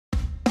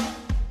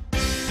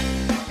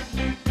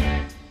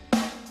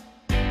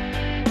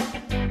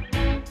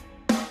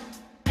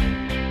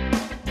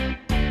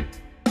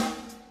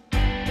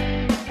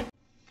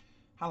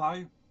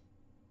Hello.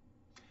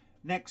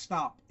 Next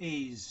up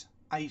is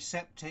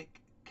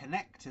aseptic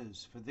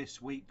connectors for this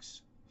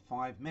week's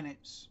 5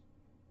 minutes.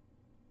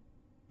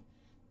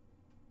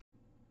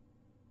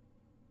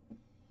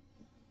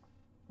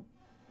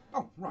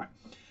 Oh, right.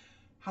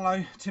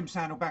 Hello, Tim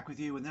Sandle back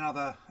with you with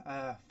another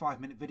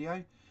 5-minute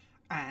video.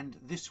 And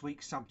this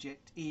week's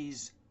subject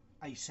is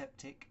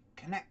aseptic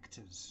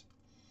connectors.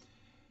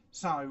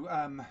 So,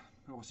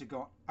 we've also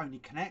got only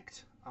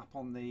connect up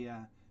on the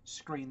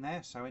screen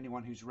there. So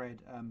anyone who's read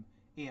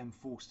E.M.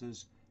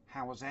 Forster's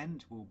Howards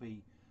End will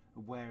be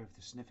aware of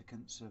the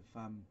significance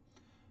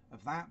of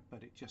that,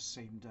 but it just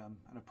seemed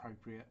an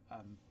appropriate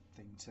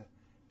thing to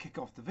kick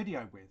off the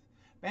video with.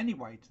 But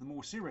anyway, to the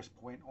more serious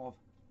point of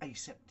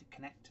aseptic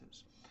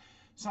connectors.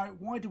 So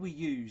why do we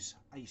use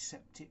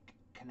aseptic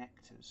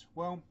connectors?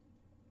 Well,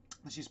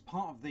 this is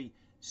part of the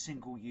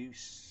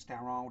single-use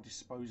sterile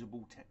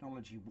disposable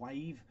technology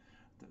wave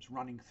that's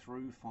running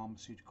through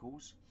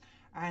pharmaceuticals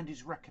and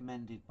is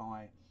recommended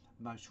by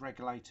most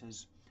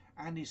regulators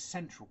and is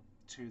central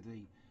to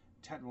the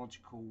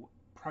technological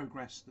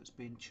progress that's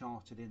been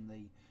charted in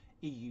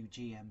the EU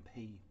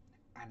GMP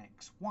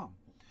Annex 1.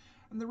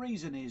 And the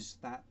reason is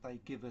that they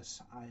give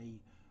us a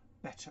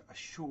better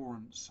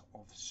assurance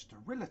of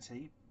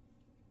sterility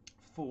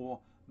for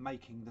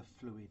making the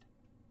fluid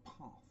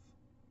path.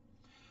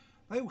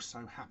 They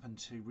also happen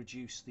to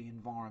reduce the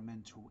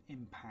environmental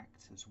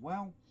impact as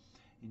well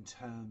in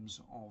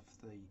terms of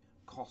the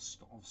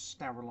cost of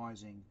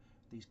sterilising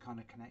these kind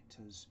of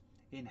connectors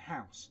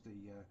in-house. The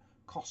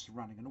cost of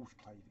running an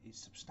autoclave is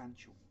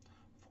substantial,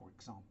 for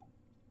example.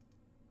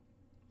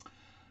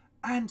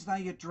 And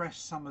they address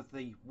some of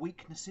the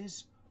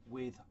weaknesses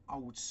with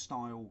old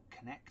style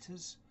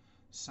connectors.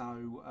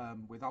 So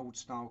with old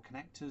style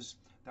connectors,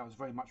 that was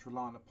very much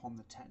reliant upon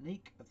the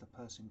technique of the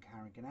person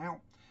carrying it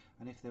out,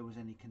 and if there was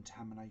any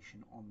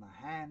contamination on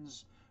the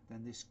hands,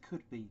 then this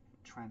could be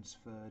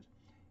transferred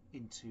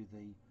into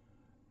the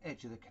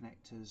edge of the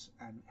connectors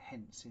and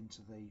hence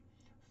into the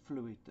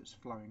fluid that's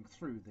flowing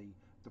through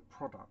the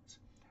product,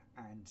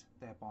 and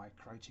thereby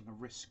creating a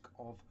risk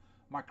of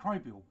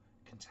microbial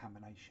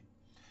contamination.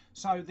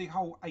 So the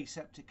whole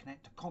aseptic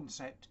connector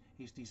concept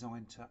is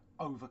designed to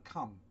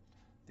overcome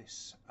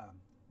this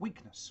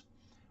weakness,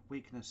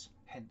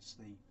 hence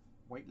the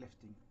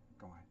weightlifting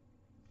guy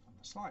on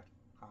the slide.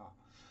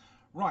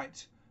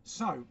 Right,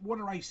 so what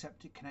are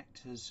aseptic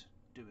connectors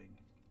doing?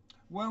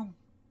 Well,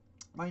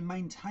 they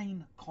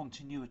maintain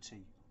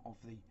continuity of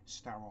the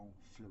sterile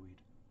fluid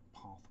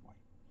pathway,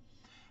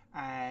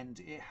 and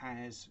it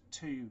has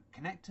two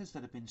connectors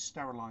that have been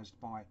sterilised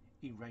by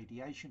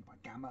irradiation, by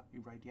gamma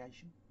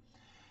irradiation,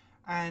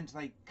 and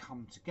they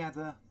come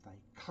together,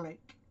 they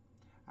click,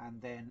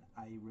 and then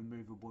a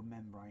removable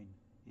membrane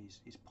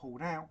is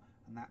pulled out,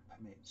 and that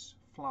permits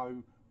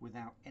flow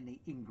without any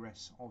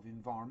ingress of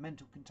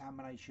environmental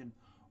contamination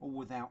or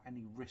without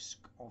any risk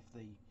of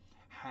the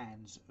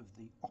hands of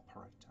the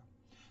operator.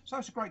 So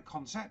it's a great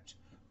concept,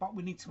 but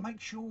we need to make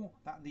sure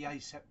that the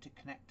aseptic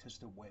connectors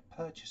that we're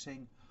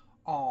purchasing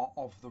are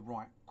of the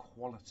right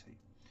quality.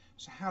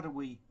 So how do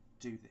we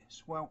do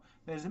this? Well,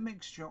 there's a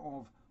mixture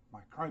of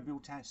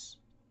microbial tests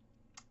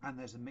and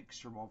there's a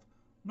mixture of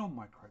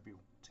non-microbial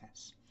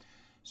tests.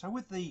 So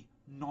with the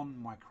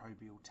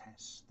non-microbial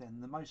tests, then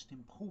the most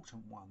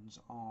important ones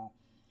are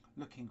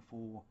looking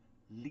for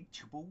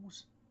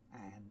leachables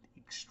and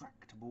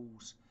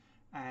extractables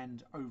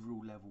and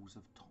overall levels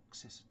of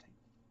toxicity.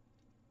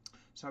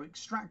 So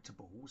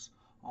extractables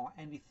are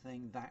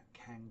anything that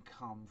can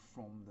come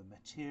from the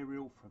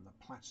material, from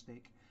the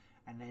plastic,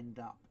 and end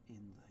up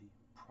in the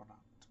product.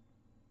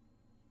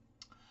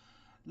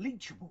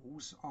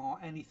 Leachables are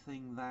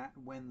anything that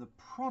when the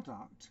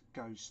product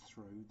goes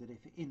through, that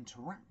if it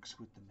interacts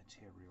with the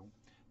material,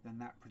 then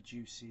that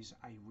produces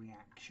a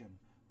reaction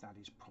that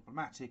is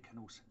problematic and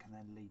also can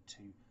then lead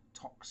to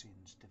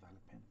toxins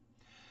developing.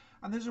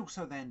 And there's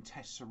also then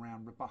tests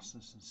around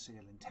robustness and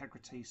seal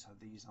integrity, so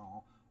these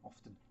are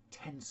often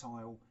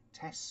tensile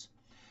tests.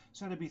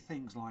 So there'll be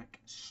things like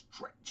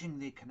stretching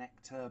the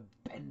connector,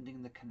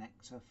 bending the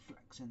connector,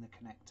 flexing the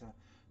connector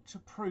to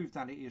prove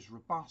that it is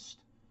robust,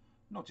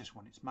 not just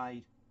when it's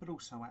made, but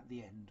also at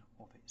the end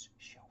of its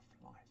shelf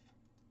life.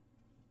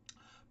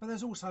 But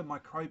there's also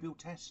microbial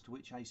tests to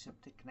which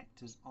aseptic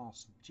connectors are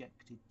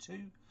subjected to,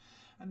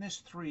 and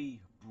there's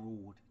three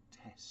broad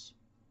tests.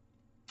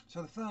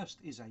 So the first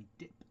is a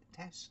dip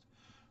test,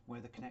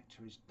 where the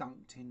connector is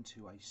dunked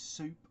into a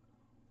soup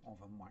of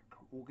a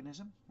microorganism,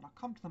 and I'll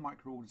come to the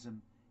microorganism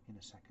in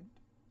a second.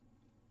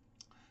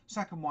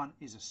 Second one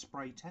is a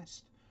spray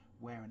test,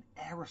 where an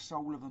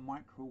aerosol of a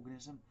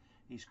microorganism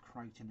is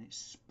created and it's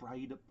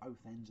sprayed at both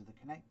ends of the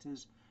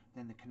connectors.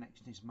 Then the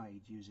connection is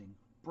made using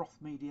broth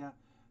media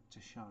to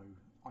show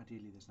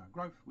ideally there's no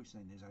growth, which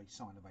then is a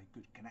sign of a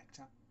good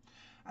connector.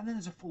 And then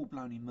there's a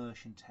full-blown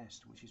immersion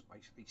test, which is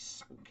basically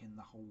soaking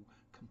the whole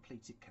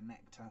completed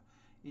connector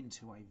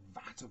into a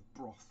vat of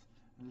broth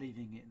and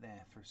leaving it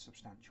there for a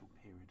substantial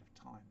period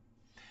of time.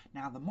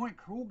 Now the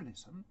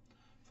microorganism,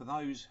 for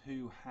those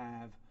who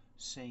have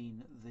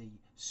seen the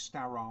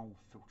sterile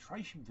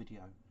filtration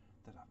video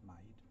that I've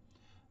made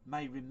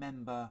may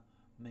remember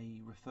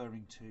me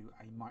referring to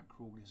a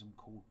microorganism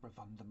called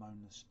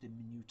Bravundamonas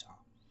diminuta,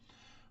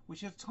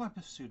 which is a type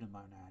of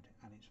pseudomonad,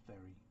 and it's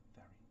very,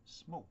 very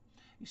small.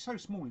 It's so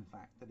small, in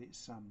fact, that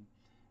it's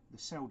the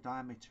cell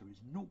diameter is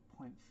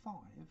 0.5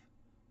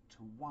 to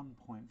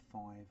 1.5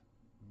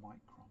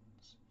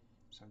 microns,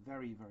 so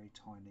very, very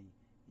tiny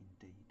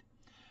indeed.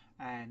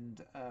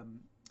 And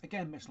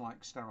again, much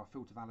like sterile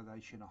filter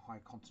validation, a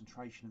high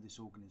concentration of this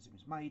organism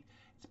is made.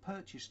 It's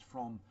purchased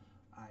from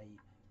a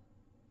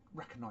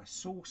recognised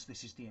source.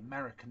 This is the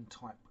American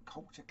type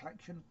culture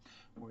collection,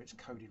 where it's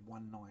coded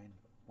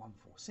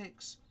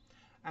 19146,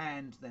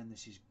 and then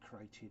this is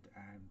created,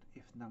 and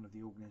if none of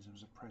the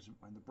organisms are present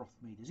when the broth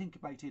mead is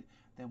incubated,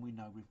 then we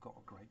know we've got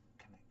a great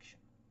connection.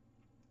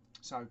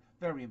 So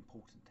very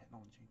important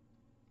technology.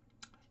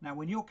 Now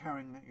when you're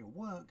carrying out your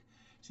work,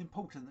 it's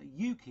important that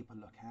you keep a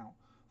lookout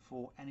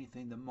for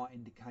anything that might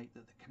indicate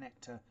that the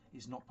connector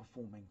is not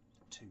performing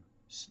to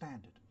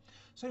standard.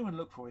 So you want to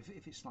look for if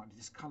it's slightly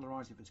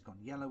discolorized, if it's gone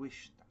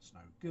yellowish, that's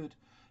no good.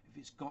 If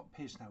it's got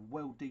appears to have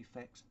weld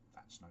defects,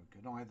 that's no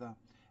good either.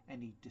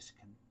 Any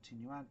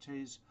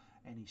discontinuities,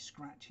 any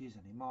scratches,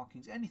 any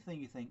markings, anything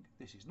you think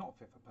this is not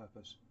fit for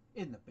purpose,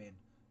 in the bin,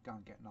 go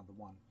and get another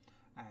one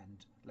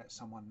and let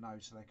someone know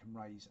so they can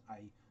raise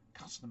a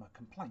customer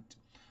complaint.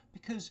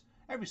 Because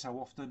every so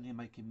often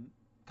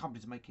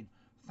companies are making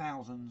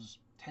thousands,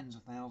 tens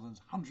of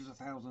thousands, hundreds of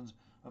thousands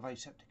of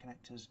aseptic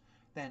connectors,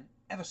 then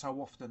ever so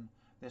often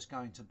there's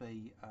going to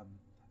be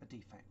a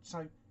defect.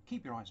 So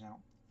keep your eyes out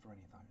for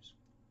any of those.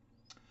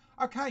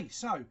 Okay,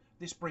 so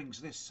this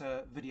brings this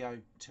video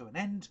to an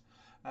end.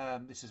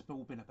 This has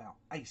all been about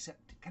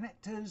aseptic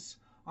connectors.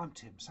 I'm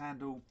Tim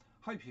Sandle.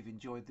 Hope you've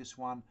enjoyed this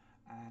one,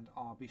 and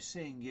I'll be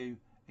seeing you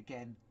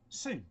again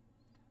soon.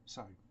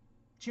 So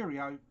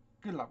cheerio,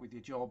 good luck with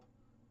your job,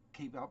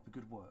 keep up the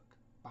good work.